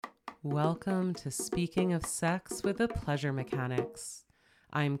Welcome to Speaking of Sex with the Pleasure Mechanics.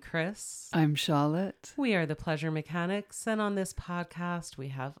 I'm Chris. I'm Charlotte. We are the Pleasure Mechanics, and on this podcast, we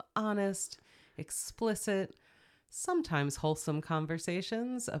have honest, explicit, sometimes wholesome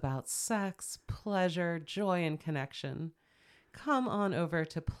conversations about sex, pleasure, joy, and connection. Come on over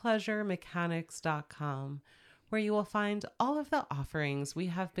to pleasuremechanics.com, where you will find all of the offerings we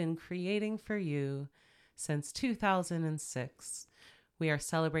have been creating for you since 2006. We are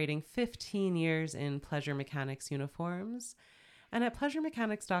celebrating 15 years in Pleasure Mechanics uniforms. And at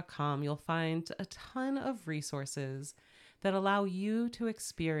pleasuremechanics.com, you'll find a ton of resources that allow you to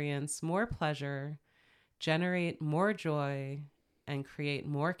experience more pleasure, generate more joy, and create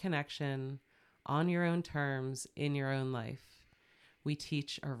more connection on your own terms in your own life. We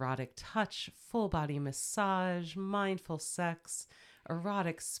teach erotic touch, full body massage, mindful sex,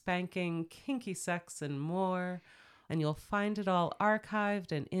 erotic spanking, kinky sex, and more. And you'll find it all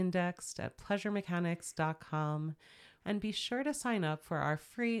archived and indexed at pleasuremechanics.com. And be sure to sign up for our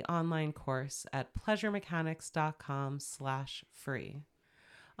free online course at pleasuremechanics.com/free.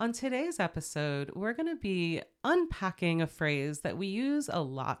 On today's episode, we're going to be unpacking a phrase that we use a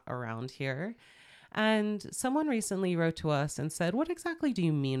lot around here. And someone recently wrote to us and said, "What exactly do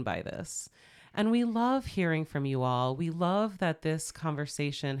you mean by this?" And we love hearing from you all. We love that this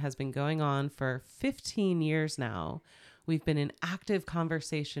conversation has been going on for 15 years now. We've been in active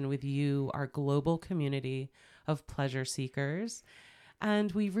conversation with you, our global community of pleasure seekers.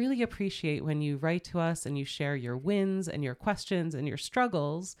 And we really appreciate when you write to us and you share your wins and your questions and your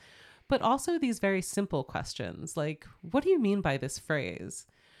struggles, but also these very simple questions like, what do you mean by this phrase?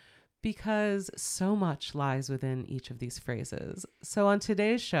 Because so much lies within each of these phrases. So on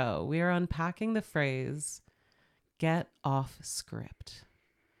today's show, we are unpacking the phrase, get off script.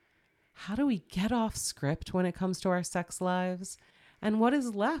 How do we get off script when it comes to our sex lives? And what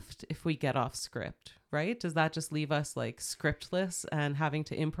is left if we get off script, right? Does that just leave us like scriptless and having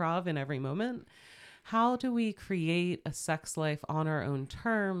to improv in every moment? How do we create a sex life on our own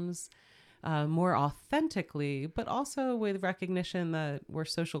terms, more authentically, but also with recognition that we're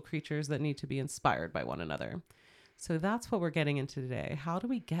social creatures that need to be inspired by one another? So that's what we're getting into today. How do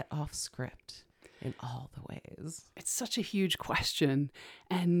we get off script in all the ways? It's such a huge question,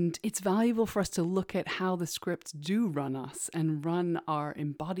 and it's valuable for us to look at how the scripts do run us and run our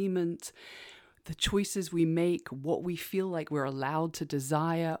embodiment, the choices we make, what we feel like we're allowed to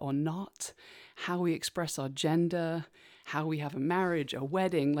desire or not, how we express our gender, how we have a marriage, a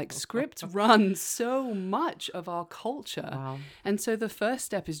wedding. Like, scripts run so much of our culture. Wow. And so the first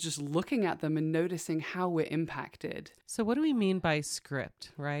step is just looking at them and noticing how we're impacted. So what do we mean by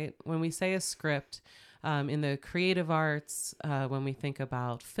script, right? When we say a script, in the creative arts, when we think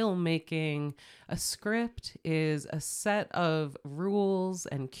about filmmaking, a script is a set of rules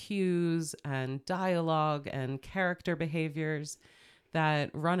and cues and dialogue and character behaviors that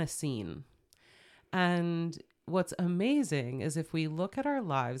run a scene. And what's amazing is if we look at our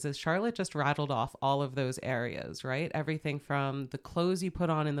lives, as Charlotte just rattled off all of those areas, right? Everything from the clothes you put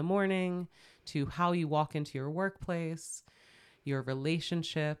on in the morning to how you walk into your workplace, your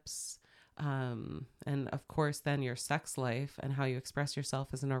relationships, and of course, then your sex life and how you express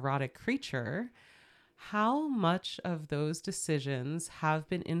yourself as an erotic creature. How much of those decisions have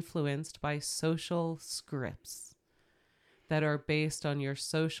been influenced by social scripts that are based on your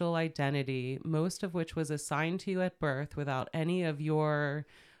social identity, most of which was assigned to you at birth without any of your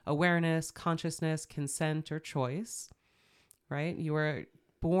awareness, consciousness, consent, or choice, right? You were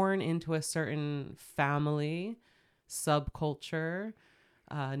born into a certain family, subculture,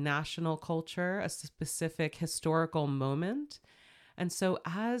 national culture, a specific historical moment. And so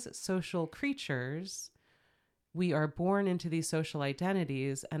as social creatures, we are born into these social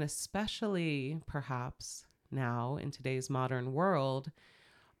identities, and especially perhaps now in today's modern world,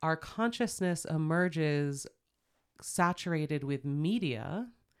 our consciousness emerges saturated with media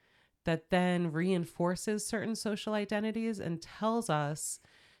that then reinforces certain social identities and tells us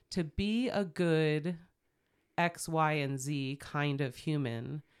to be a good X, Y, and Z kind of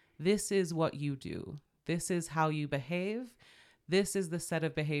human. This is what you do. This is how you behave. This is the set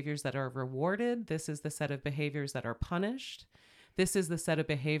of behaviors that are rewarded. This is the set of behaviors that are punished. This is the set of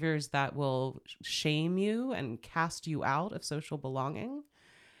behaviors that will shame you and cast you out of social belonging.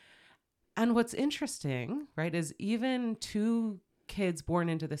 And what's interesting, right, is even two kids born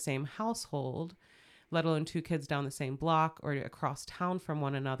into the same household, let alone two kids down the same block or across town from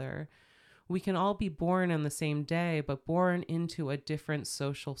one another, we can all be born on the same day, but born into a different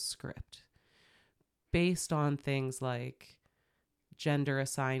social script based on things like gender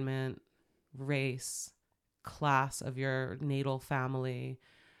assignment, race, class of your natal family,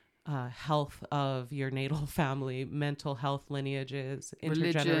 health of your natal family, mental health lineages,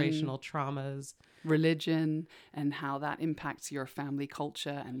 Religion, intergenerational traumas. religion, and how that impacts your family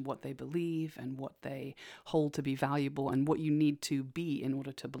culture and what they believe and what they hold to be valuable and what you need to be in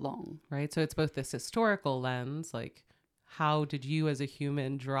order to belong. Right? So it's both this historical lens, like how did you as a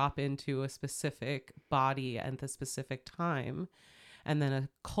human drop into a specific body at the specific time? And then a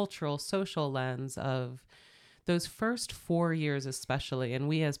cultural, social lens of those first 4 years, especially. And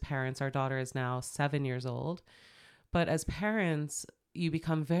we as parents, our daughter is now 7 years old. But as parents, you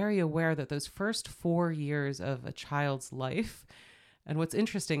become very aware that those first 4 years of a child's life, and what's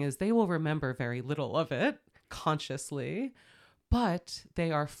interesting is they will remember very little of it consciously, but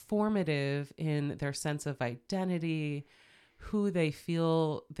they are formative in their sense of identity, who they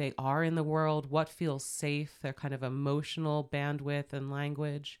feel they are in the world, what feels safe, their kind of emotional bandwidth and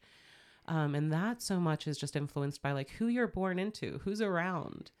language. And that so much is just influenced by like who you're born into, who's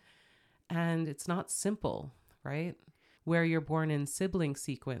around. And it's not simple, right? Where you're born in sibling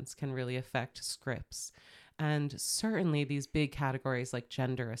sequence can really affect scripts. And certainly these big categories like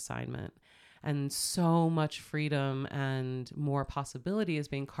gender assignment. And so much freedom and more possibility is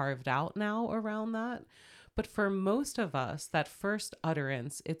being carved out now around that. But for most of us, that first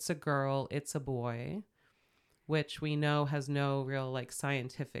utterance, it's a girl, it's a boy, which we know has no real like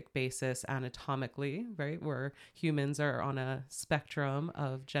scientific basis anatomically, right? Where humans are on a spectrum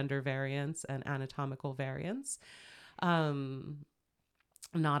of gender variance and anatomical variance, not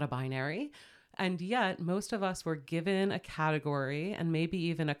a binary. And yet most of us were given a category and maybe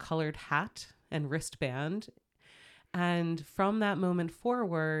even a colored hat and wristband. And from that moment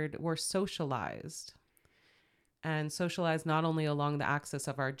forward, we're socialized. And socialized not only along the axis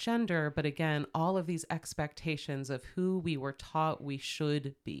of our gender, but again, all of these expectations of who we were taught we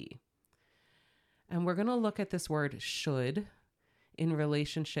should be. And we're going to look at this word should in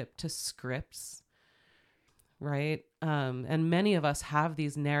relationship to scripts, right? And many of us have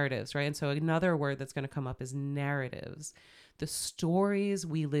these narratives, right? And so another word that's going to come up is narratives, the stories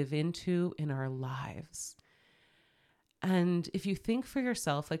we live into in our lives. And if you think for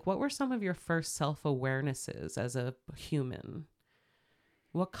yourself, like what were some of your first self-awarenesses as a human?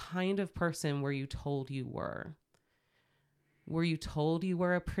 What kind of person were you told you were? Were you told you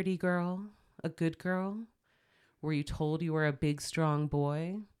were a pretty girl, a good girl? Were you told you were a big, strong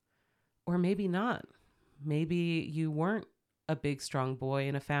boy? Or maybe not. Maybe you weren't a big, strong boy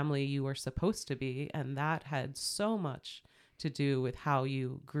in a family you were supposed to be, and that had so much to do with how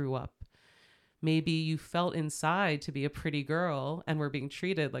you grew up. Maybe you felt inside to be a pretty girl and were being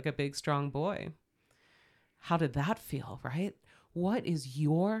treated like a big, strong boy. How did that feel, right? What is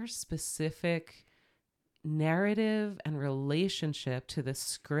your specific narrative and relationship to the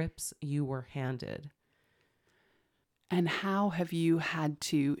scripts you were handed? And how have you had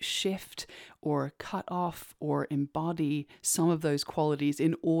to shift or cut off or embody some of those qualities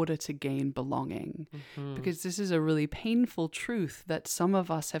in order to gain belonging? Mm-hmm. Because this is a really painful truth that some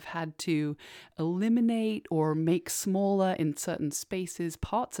of us have had to eliminate or make smaller in certain spaces,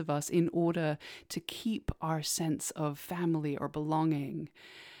 parts of us, in order to keep our sense of family or belonging.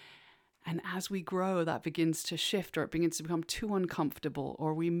 And as we grow, that begins to shift, or it begins to become too uncomfortable,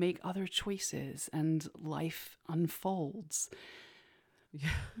 or we make other choices and life unfolds. Yeah.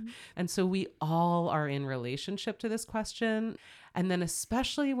 And so we all are in relationship to this question. And then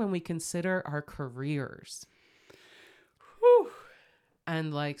especially when we consider our careers. Whew.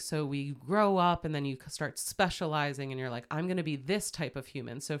 And like, so we grow up and then you start specializing and you're like, I'm going to be this type of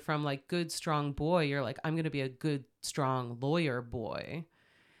human. So from like good, strong boy, you're like, I'm going to be a good, strong lawyer boy.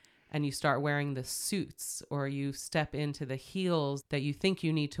 And you start wearing the suits, or you step into the heels that you think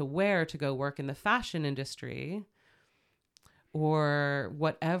you need to wear to go work in the fashion industry, or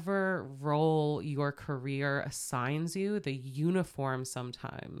whatever role your career assigns you, the uniform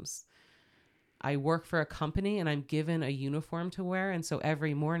sometimes. I work for a company and I'm given a uniform to wear. And so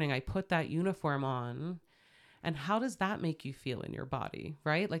every morning I put that uniform on. And how does that make you feel in your body,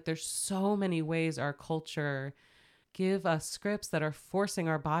 right? Like there's so many ways our culture give us scripts that are forcing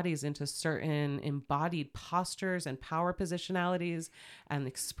our bodies into certain embodied postures and power positionalities and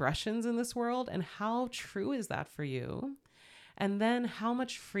expressions in this world. And how true is that for you? And then how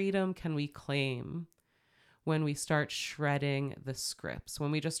much freedom can we claim when we start shredding the scripts,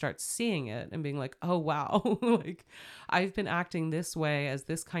 when we just start seeing it and being like, oh, wow, like I've been acting this way as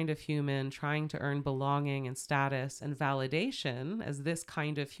this kind of human, trying to earn belonging and status and validation as this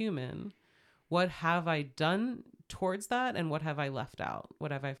kind of human. What have I done towards that? And what have I left out?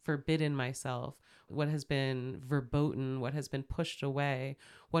 What have I forbidden myself? What has been verboten? What has been pushed away?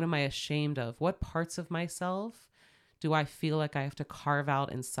 What am I ashamed of? What parts of myself Do I feel like I have to carve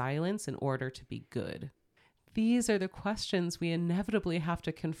out in silence in order to be good? These are the questions we inevitably have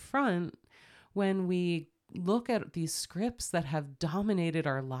to confront when we look at these scripts that have dominated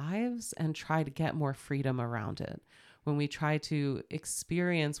our lives and try to get more freedom around it. When we try to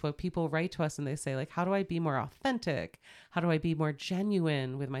experience what people write to us and they say, like, how do I be more authentic? How do I be more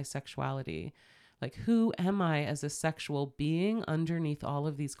genuine with my sexuality? Like, who am I as a sexual being underneath all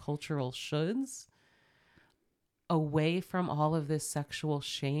of these cultural shoulds? Away from all of this sexual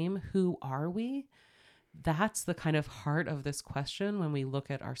shame, who are we? That's the kind of heart of this question when we look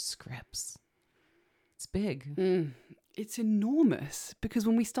at our scripts. It's big. It's enormous, because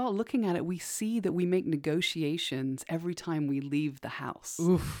when we start looking at it, we see that we make negotiations every time we leave the house.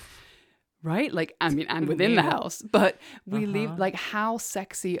 Oof. Right? Like, I mean, and within the house, but we leave, like, how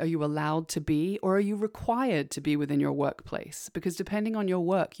sexy are you allowed to be, or are you required to be within your workplace? Because depending on your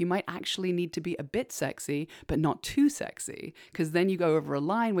work, you might actually need to be a bit sexy, but not too sexy, because then you go over a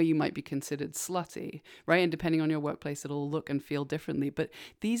line where you might be considered slutty, right? And depending on your workplace, it'll look and feel differently. But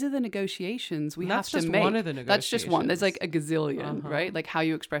these are the negotiations we have to make. That's just one of the negotiations. That's just one. There's like a gazillion, right? Like how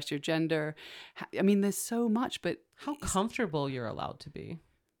you express your gender. I mean, there's so much, but how comfortable you're allowed to be.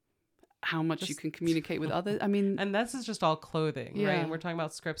 How much you can communicate with others. I mean, and this is just all clothing, yeah. right? And we're talking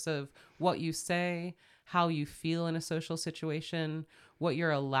about scripts of what you say, how you feel in a social situation, what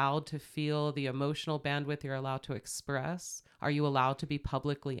you're allowed to feel, the emotional bandwidth you're allowed to express. Are you allowed to be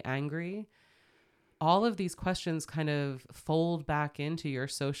publicly angry? All of these questions kind of fold back into your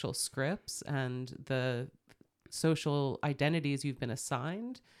social scripts and the social identities you've been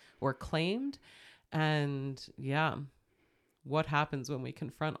assigned or claimed. And yeah, what happens when we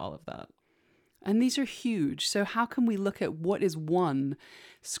confront all of that? And these are huge. So how can we look at what is one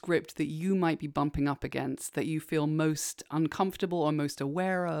script that you might be bumping up against, that you feel most uncomfortable or most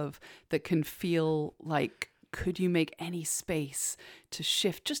aware of, that can feel like, could you make any space to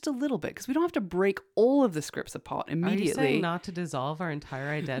shift just a little bit? Because we don't have to break all of the scripts apart immediately. Are you saying not to dissolve our entire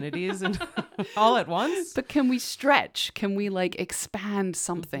identities and all at once? But can we stretch? Can we like expand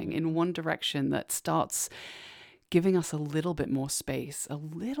something in one direction that starts giving us a little bit more space, a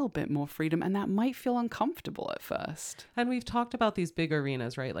little bit more freedom, and that might feel uncomfortable at first. And we've talked about these big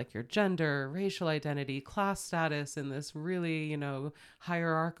arenas, right? Like your gender, racial identity, class status in this really,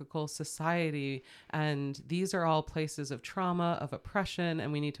 hierarchical society. And these are all places of trauma, of oppression,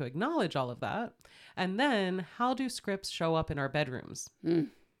 and we need to acknowledge all of that. And then how do scripts show up in our bedrooms?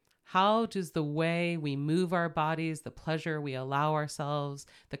 How does the way we move our bodies, the pleasure we allow ourselves,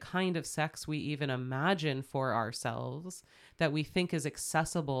 the kind of sex we even imagine for ourselves that we think is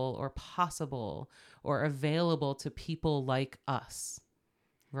accessible or possible or available to people like us,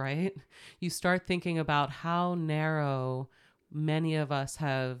 right? You start thinking about how narrow many of us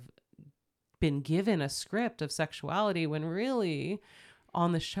have been given a script of sexuality when really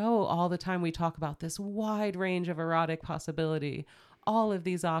on the show all the time we talk about this wide range of erotic possibility. All of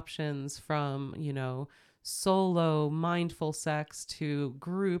these options from, solo, mindful sex to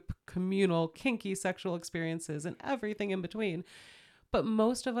group, communal, kinky sexual experiences and everything in between. But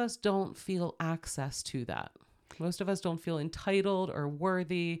most of us don't feel access to that. Most of us don't feel entitled or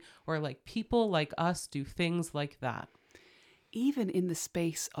worthy or like people like us do things like that. Even in the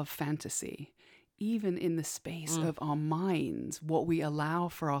space of fantasy, even in the space of our minds, what we allow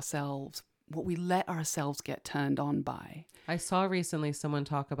for ourselves, what we let ourselves get turned on by. I saw recently someone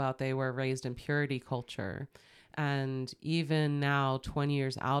talk about they were raised in purity culture. And even now, 20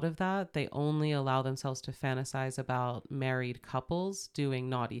 years out of that, they only allow themselves to fantasize about married couples doing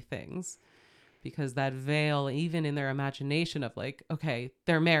naughty things. Because that veil, even in their imagination of like, okay,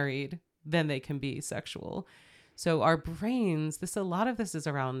 they're married, then they can be sexual. So our brains, a lot of this is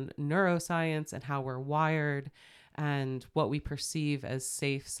around neuroscience and how we're wired and what we perceive as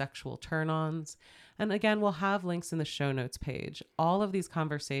safe sexual turn-ons. And again, we'll have links in the show notes page. All of these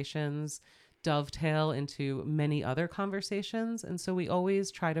conversations dovetail into many other conversations. And so we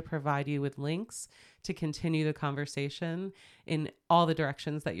always try to provide you with links to continue the conversation in all the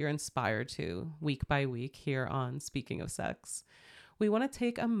directions that you're inspired to week by week here on Speaking of Sex. We want to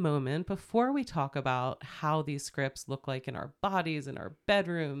take a moment before we talk about how these scripts look like in our bodies, in our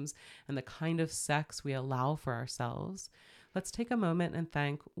bedrooms, and the kind of sex we allow for ourselves. Let's take a moment and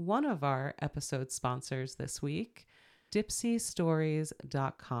thank one of our episode sponsors this week,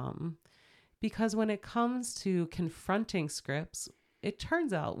 dipsystories.com. Because when it comes to confronting scripts, it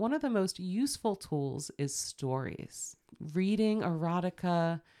turns out one of the most useful tools is stories. Reading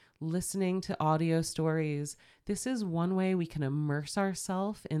erotica, listening to audio stories. This is one way we can immerse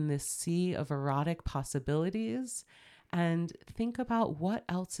ourselves in this sea of erotic possibilities and think about what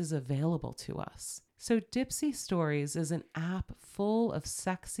else is available to us. So, Dipsy Stories is an app full of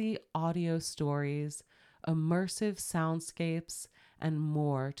sexy audio stories, immersive soundscapes, and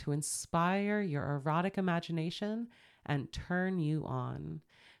more to inspire your erotic imagination and turn you on.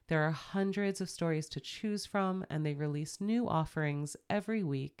 There are hundreds of stories to choose from, and they release new offerings every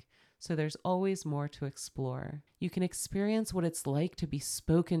week, so there's always more to explore. You can experience what it's like to be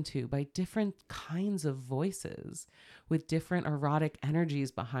spoken to by different kinds of voices with different erotic energies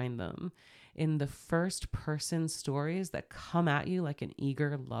behind them in the first person stories that come at you like an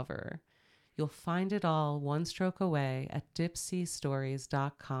eager lover. You'll find it all one stroke away at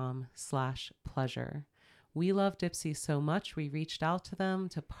dipsystories.com/pleasure. We love Dipsy so much, we reached out to them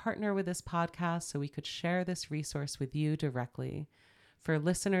to partner with this podcast so we could share this resource with you directly. For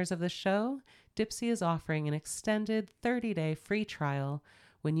listeners of the show, Dipsy is offering an extended 30-day free trial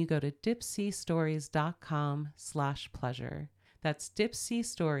when you go to dipsystories.com/pleasure. That's Dipsy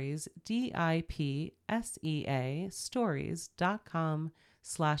Stories, DIPSEA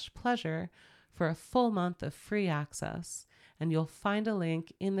stories.com/pleasure for a full month of free access. And you'll find a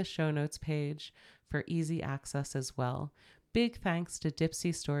link in the show notes page for easy access as well. Big thanks to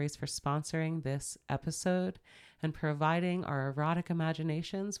Dipsy Stories for sponsoring this episode and providing our erotic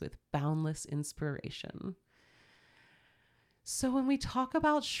imaginations with boundless inspiration. So when we talk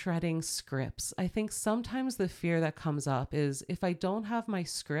about shredding scripts, I think sometimes the fear that comes up is if I don't have my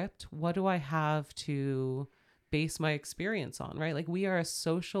script, what do I have to base my experience on, right? Like we are a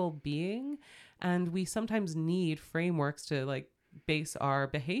social being and we sometimes need frameworks to like base our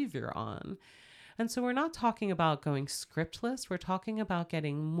behavior on. And so we're not talking about going scriptless. We're talking about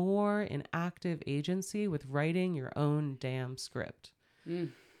getting more in active agency with writing your own damn script.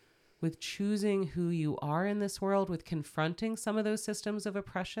 With choosing who you are in this world, with confronting some of those systems of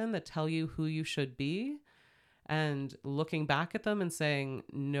oppression that tell you who you should be and looking back at them and saying,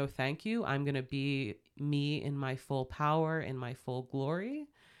 no, thank you. I'm going to be me in my full power, in my full glory.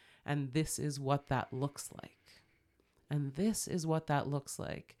 And this is what that looks like. And this is what that looks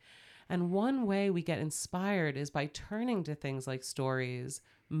like. And one way we get inspired is by turning to things like stories,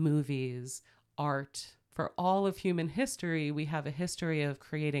 movies, art. For all of human history, we have a history of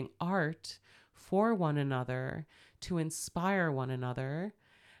creating art for one another, to inspire one another.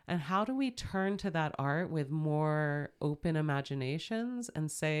 And how do we turn to that art with more open imaginations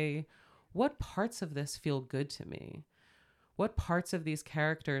and say, what parts of this feel good to me? What parts of these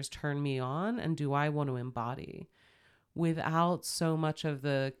characters turn me on and do I want to embody? Without so much of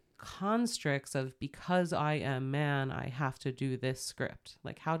the constricts of because I am man, I have to do this script.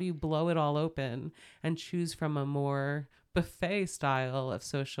 Like, how do you blow it all open and choose from a more buffet style of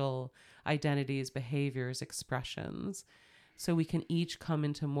social identities, behaviors, expressions, so we can each come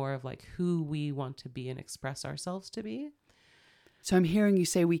into more of like who we want to be and express ourselves to be? So I'm hearing you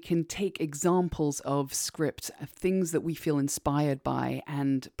say we can take examples of script, of things that we feel inspired by,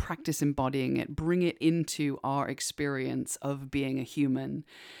 and practice embodying it, bring it into our experience of being a human,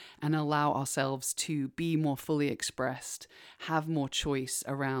 and allow ourselves to be more fully expressed, have more choice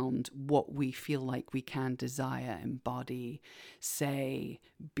around what we feel like we can desire, embody, say,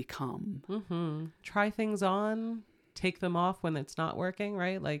 become. Try things on, take them off when it's not working,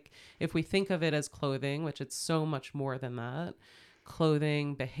 right? Like if we think of it as clothing, which it's so much more than that,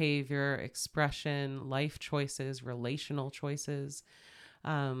 clothing, behavior, expression, life choices, relational choices,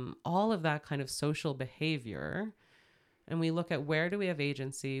 all of that kind of social behavior. And we look at where do we have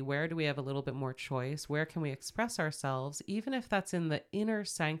agency? Where do we have a little bit more choice? Where can we express ourselves? Even if that's in the inner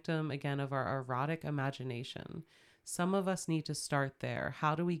sanctum, again, of our erotic imagination. Some of us need to start there.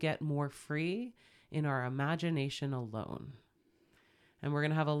 How do we get more free in our imagination alone? And we're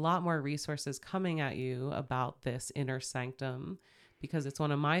going to have a lot more resources coming at you about this inner sanctum because it's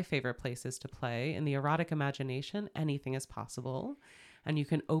one of my favorite places to play. In the erotic imagination, anything is possible. And you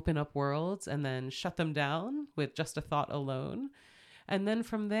can open up worlds and then shut them down with just a thought alone. And then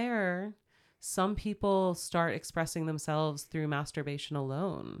from there, some people start expressing themselves through masturbation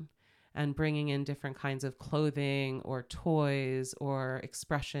alone and bringing in different kinds of clothing or toys or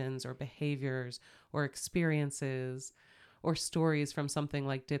expressions or behaviors or experiences or stories from something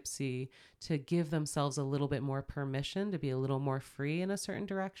like Dipsy to give themselves a little bit more permission to be a little more free in a certain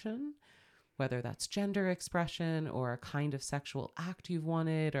direction, whether that's gender expression or a kind of sexual act you've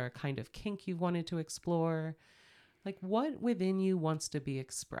wanted or a kind of kink you've wanted to explore. Like what within you wants to be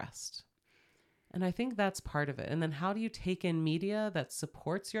expressed? And I think that's part of it. And then how do you take in media that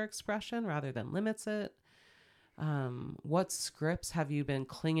supports your expression rather than limits it? What scripts have you been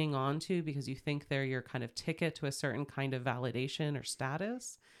clinging on to because you think they're your kind of ticket to a certain kind of validation or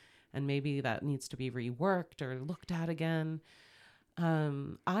status? And maybe that needs to be reworked or looked at again.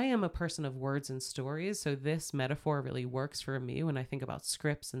 I am a person of words and stories, so this metaphor really works for me when I think about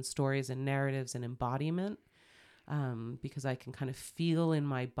scripts and stories and narratives and embodiment, because I can kind of feel in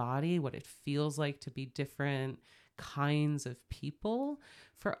my body what it feels like to be different kinds of people.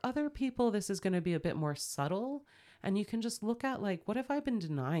 For other people, this is going to be a bit more subtle, and you can just look at like, what have I been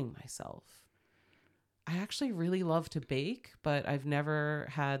denying myself? I actually really love to bake, but I've never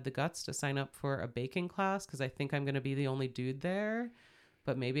had the guts to sign up for a baking class because I think I'm going to be the only dude there.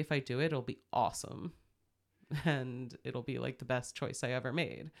 But maybe if I do it, it'll be awesome. And it'll be like the best choice I ever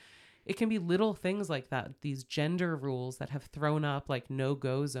made. It can be little things like that, these gender rules that have thrown up like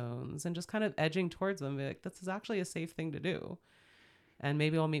no-go zones, and just kind of edging towards them. Be like, this is actually a safe thing to do. And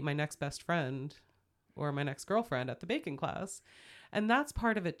maybe I'll meet my next best friend or my next girlfriend at the baking class. And that's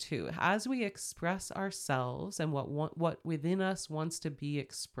part of it too. As we express ourselves and what within us wants to be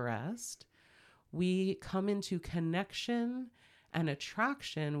expressed, we come into connection and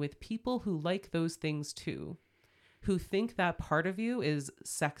attraction with people who like those things too, who think that part of you is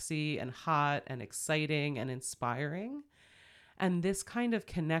sexy and hot and exciting and inspiring. And this kind of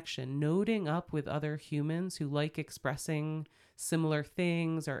connection, noding up with other humans who like expressing similar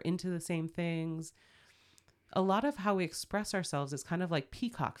things or into the same things, a lot of how we express ourselves is kind of like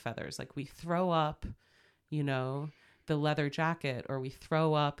peacock feathers. Like we throw up, the leather jacket, or we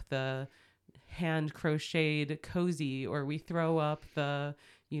throw up the hand crocheted cozy, or we throw up the,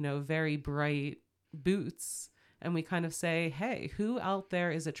 very bright boots. And we kind of say, hey, who out there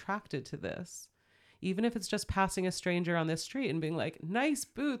is attracted to this? Even if it's just passing a stranger on the street and being like, nice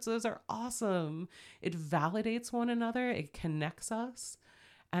boots, those are awesome. It validates one another. It connects us.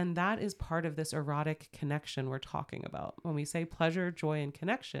 And that is part of this erotic connection we're talking about. When we say pleasure, joy, and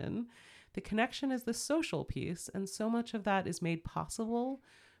connection, the connection is the social piece. And so much of that is made possible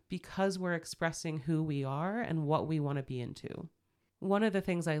because we're expressing who we are and what we want to be into. One of the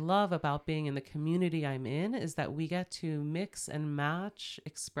things I love about being in the community I'm in is that we get to mix and match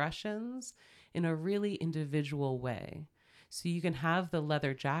expressions in a really individual way. So you can have the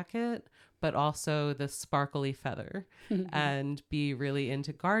leather jacket, but also the sparkly feather, and be really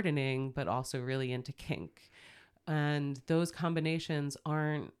into gardening, but also really into kink. And those combinations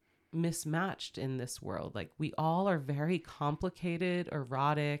aren't mismatched in this world. Like, we all are very complicated,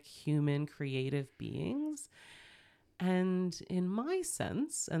 erotic, human, creative beings. And in my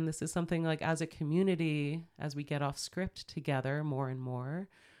sense, and this is something like as a community, as we get off script together more and more,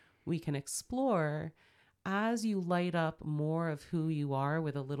 we can explore. As you light up more of who you are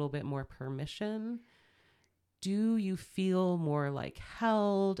with a little bit more permission, do you feel more like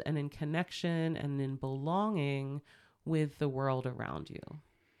held and in connection and in belonging with the world around you?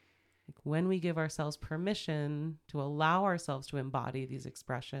 Like, when we give ourselves permission to allow ourselves to embody these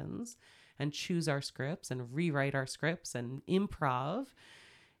expressions and choose our scripts and rewrite our scripts and improv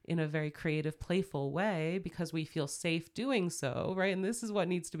in a very creative, playful way, because we feel safe doing so, right? And this is what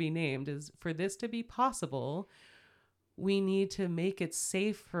needs to be named, is for this to be possible, we need to make it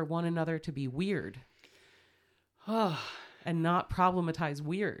safe for one another to be weird. And not problematize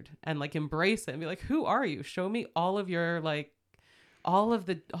weird, and like embrace it and be like, who are you? Show me all of your, like, all of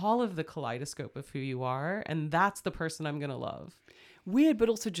the kaleidoscope of who you are. And that's the person I'm going to love. Weird, but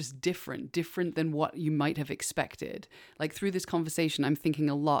also just different than what you might have expected. Like, through this conversation, I'm thinking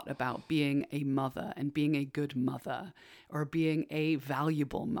a lot about being a mother and being a good mother, or being a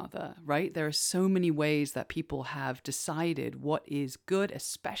valuable mother, right? There are so many ways that people have decided what is good,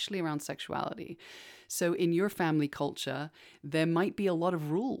 especially around sexuality. So in your family culture, there might be a lot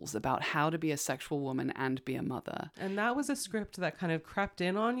of rules about how to be a sexual woman and be a mother. And that was a script that kind of crept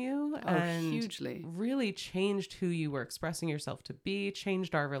in on you and hugely really changed who you were expressing yourself to be,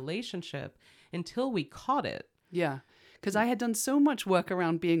 changed our relationship until we caught it. Yeah. Because I had done so much work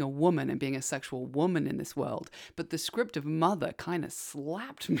around being a woman and being a sexual woman in this world, but the script of mother kind of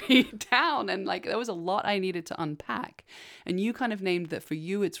slapped me down, and like there was a lot I needed to unpack. And you kind of named that for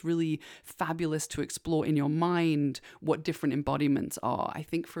you, it's really fabulous to explore in your mind what different embodiments are. I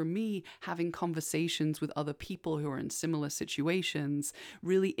think for me, having conversations with other people who are in similar situations,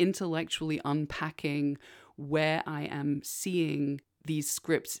 really intellectually unpacking where I am seeing these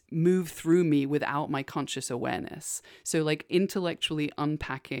scripts move through me without my conscious awareness. So like intellectually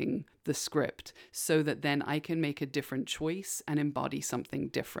unpacking the script so that then I can make a different choice and embody something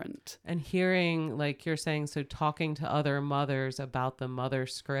different. And hearing, like you're saying, so talking to other mothers about the mother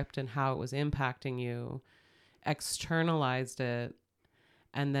script and how it was impacting you, externalized it,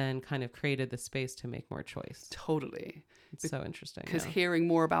 and then kind of created the space to make more choice. Totally. It's so interesting. Because hearing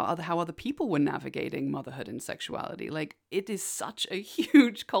more about how other people were navigating motherhood and sexuality, like it is such a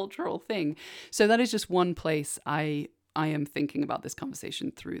huge cultural thing. So that is just one place I I am thinking about this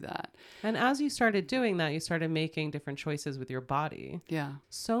conversation through that. And as you started doing that, you started making different choices with your body. Yeah.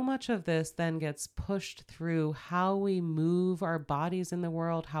 So much of this then gets pushed through how we move our bodies in the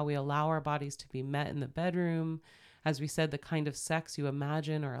world, how we allow our bodies to be met in the bedroom. As we said, the kind of sex you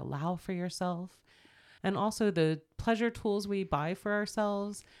imagine or allow for yourself. And also the pleasure tools we buy for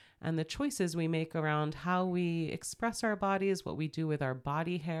ourselves and the choices we make around how we express our bodies, what we do with our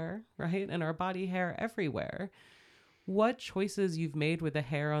body hair, right? And our body hair everywhere. What choices you've made with the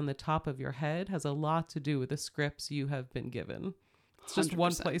hair on the top of your head has a lot to do with the scripts you have been given. It's just 100%.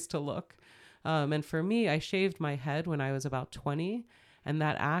 one place to look. And for me, I shaved my head when I was about 20. And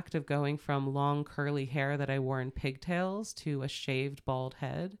that act of going from long curly hair that I wore in pigtails to a shaved bald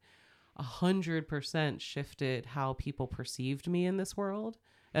head 100% shifted how people perceived me in this world.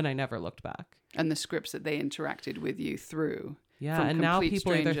 And I never looked back. And the scripts that they interacted with you through. Yeah, and now people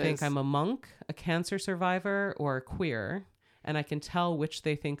strangers. either think I'm a monk, a cancer survivor, or queer. And I can tell which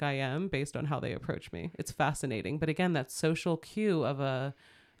they think I am based on how they approach me. It's fascinating. But again, that social cue of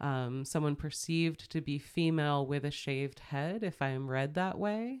someone perceived to be female with a shaved head, if I am read that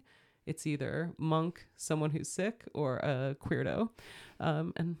way, it's either monk, someone who's sick, or a queerdo.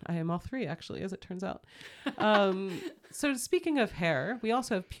 And I am all three, actually, as it turns out. So speaking of hair, we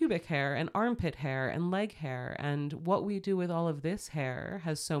also have pubic hair and armpit hair and leg hair. And what we do with all of this hair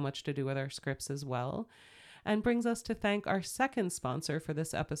has so much to do with our scripts as well. And brings us to thank our second sponsor for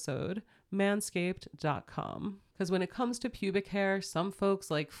this episode, manscaped.com. Because when it comes to pubic hair, some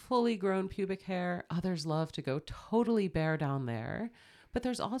folks like fully grown pubic hair, others love to go totally bare down there. But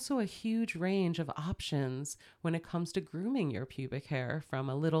there's also a huge range of options when it comes to grooming your pubic hair, from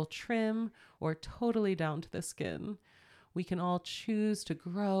a little trim or totally down to the skin. We can all choose to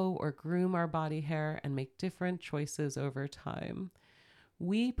grow or groom our body hair and make different choices over time.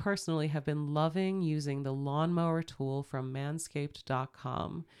 We personally have been loving using the lawnmower tool from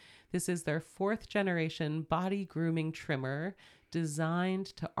manscaped.com. This is their 4th generation body grooming trimmer designed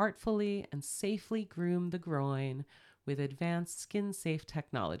to artfully and safely groom the groin with advanced skin-safe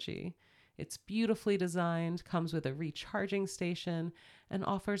technology. It's beautifully designed, comes with a recharging station, and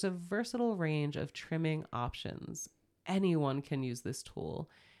offers a versatile range of trimming options. Anyone can use this tool.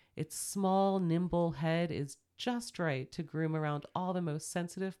 Its small, nimble head is just right to groom around all the most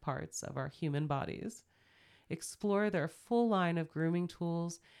sensitive parts of our human bodies. Explore their full line of grooming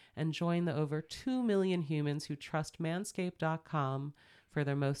tools and join the over 2 million humans who trust manscaped.com for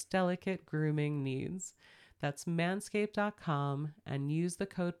their most delicate grooming needs. That's manscaped.com and use the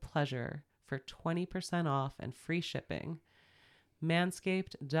code PLEASURE for 20% off and free shipping.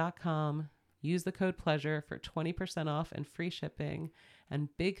 Manscaped.com. Use the code PLEASURE for 20% off and free shipping. And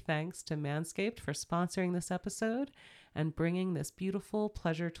big thanks to Manscaped for sponsoring this episode and bringing this beautiful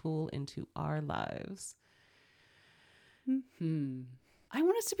pleasure tool into our lives. I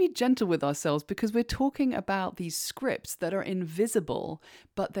want us to be gentle with ourselves because we're talking about these scripts that are invisible,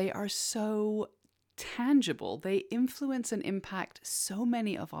 but they are so tangible. They influence and impact so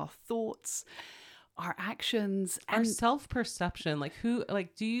many of our thoughts, our actions, Our and self-perception.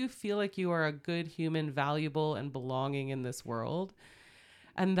 Do you feel like you are a good human, valuable and belonging in this world?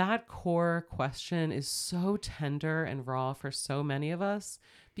 And that core question is so tender and raw for so many of us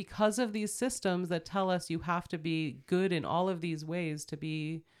because of these systems that tell us you have to be good in all of these ways to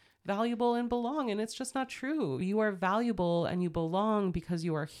be valuable and belong. And it's just not true. You are valuable and you belong because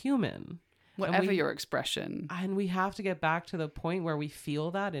you are human. whatever your expression. And we have to get back to the point where we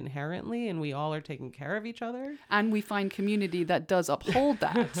feel that inherently and we all are taking care of each other. And we find community that does uphold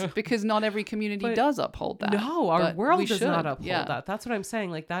that because not every community does uphold that. No, our world does not uphold Yeah. that. That's what I'm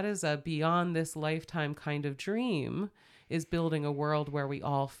saying. Like, that is a beyond this lifetime kind of dream, is building a world where we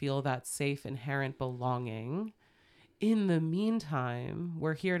all feel that safe, inherent belonging. In the meantime,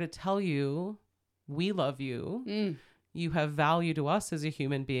 we're here to tell you we love you. You have value to us as a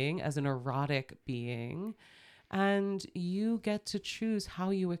human being, as an erotic being, and you get to choose how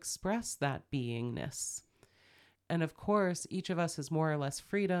you express that beingness. And of course, each of us has more or less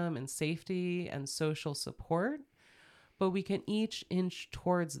freedom and safety and social support, but we can each inch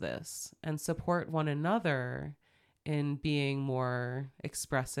towards this and support one another in being more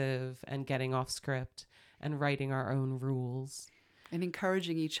expressive and getting off script and writing our own rules. And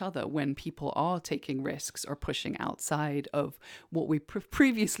encouraging each other when people are taking risks or pushing outside of what we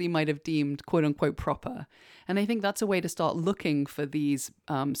previously might have deemed quote unquote proper. And I think that's a way to start looking for these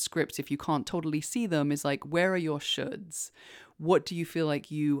scripts if you can't totally see them, is like, where are your shoulds? What do you feel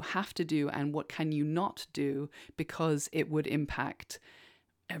like you have to do and what can you not do because it would impact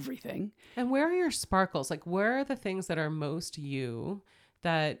everything? And where are your sparkles? Like, where are the things that are most you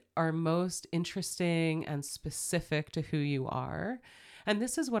that are most interesting and specific to who you are. And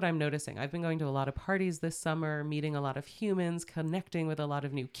this is what I'm noticing. I've been going to a lot of parties this summer, meeting a lot of humans, connecting with a lot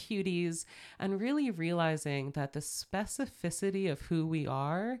of new cuties, and really realizing that the specificity of who we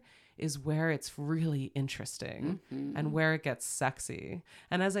are is where it's really interesting and where it gets sexy.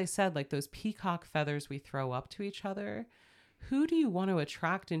 And as I said, like those peacock feathers we throw up to each other, who do you want to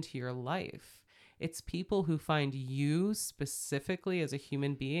attract into your life? It's people who find you specifically as a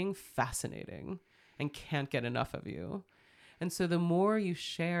human being fascinating and can't get enough of you. And so the more you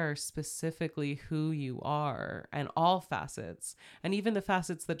share specifically who you are and all facets, and even the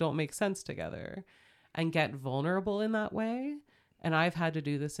facets that don't make sense together, and get vulnerable in that way, and I've had to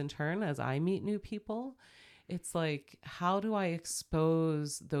do this in turn as I meet new people, it's like, how do I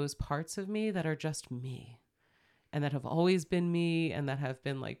expose those parts of me that are just me and that have always been me and that have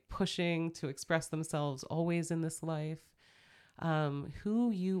been like pushing to express themselves always in this life? Who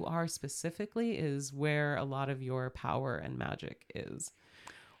you are specifically is where a lot of your power and magic is.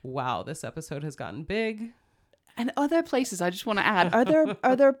 Wow, this episode has gotten big. And other places, I just want to add,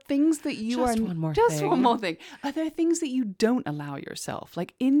 are there things that you Just are one more just thing. one more thing? Are there things that you don't allow yourself,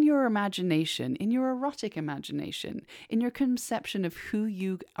 like in your imagination, in your erotic imagination, in your conception of who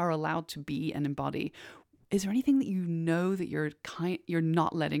you are allowed to be and embody? Is there anything that you know that you're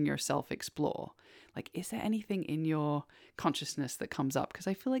not letting yourself explore? Like, is there anything in your consciousness that comes up? Because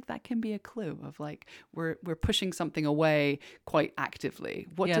I feel like that can be a clue of like we're pushing something away quite actively.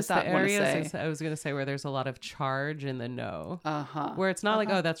 What does that want to say? I was going to say where there's a lot of charge in the no. Uh-huh. Where it's not like,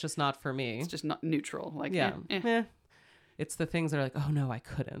 oh, that's just not for me. It's just not neutral. Like, yeah. It's the things that are like, oh, no, I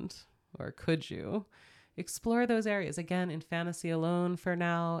couldn't. Or could you? Explore those areas again in fantasy alone for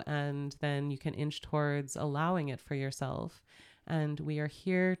now, and then you can inch towards allowing it for yourself. And we are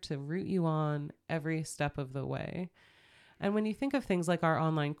here to root you on every step of the way. And when you think of things like our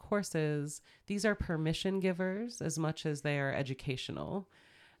online courses, these are permission givers as much as they are educational.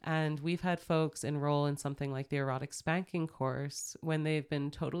 And we've had folks enroll in something like the erotic spanking course when they've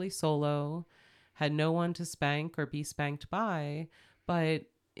been totally solo, had no one to spank or be spanked by, but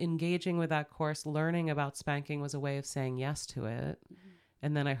engaging with that course, learning about spanking was a way of saying yes to it.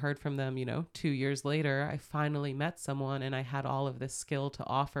 And then I heard from them, 2 years later, I finally met someone and I had all of this skill to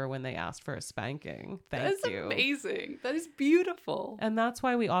offer when they asked for a spanking. Thank you. That's amazing. That is beautiful. And that's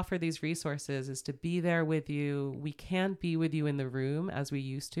why we offer these resources, is to be there with you. We can't be with you in the room as we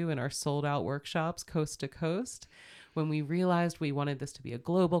used to in our sold out workshops coast to coast. When we realized we wanted this to be a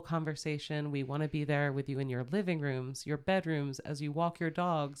global conversation, we want to be there with you in your living rooms, your bedrooms, as you walk your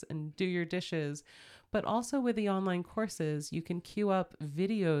dogs and do your dishes. But also with the online courses, you can queue up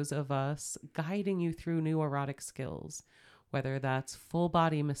videos of us guiding you through new erotic skills, whether that's full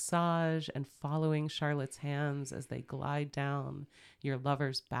body massage and following Charlotte's hands as they glide down your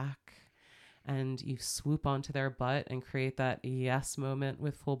lover's back and you swoop onto their butt and create that yes moment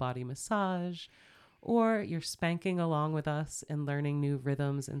with full body massage, or you're spanking along with us and learning new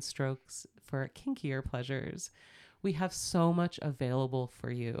rhythms and strokes for kinkier pleasures. We have so much available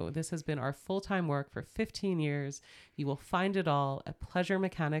for you. This has been our full-time work for 15 years. You will find it all at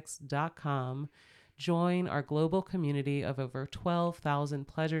pleasuremechanics.com. Join our global community of over 12,000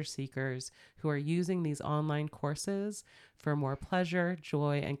 pleasure seekers who are using these online courses for more pleasure,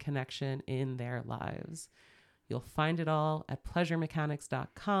 joy, and connection in their lives. You'll find it all at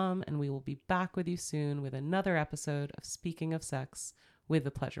pleasuremechanics.com, and we will be back with you soon with another episode of Speaking of Sex with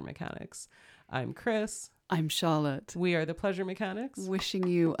the Pleasure Mechanics. I'm Chris. I'm Charlotte. We are the Pleasure Mechanics. Wishing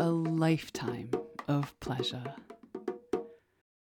you a lifetime of pleasure.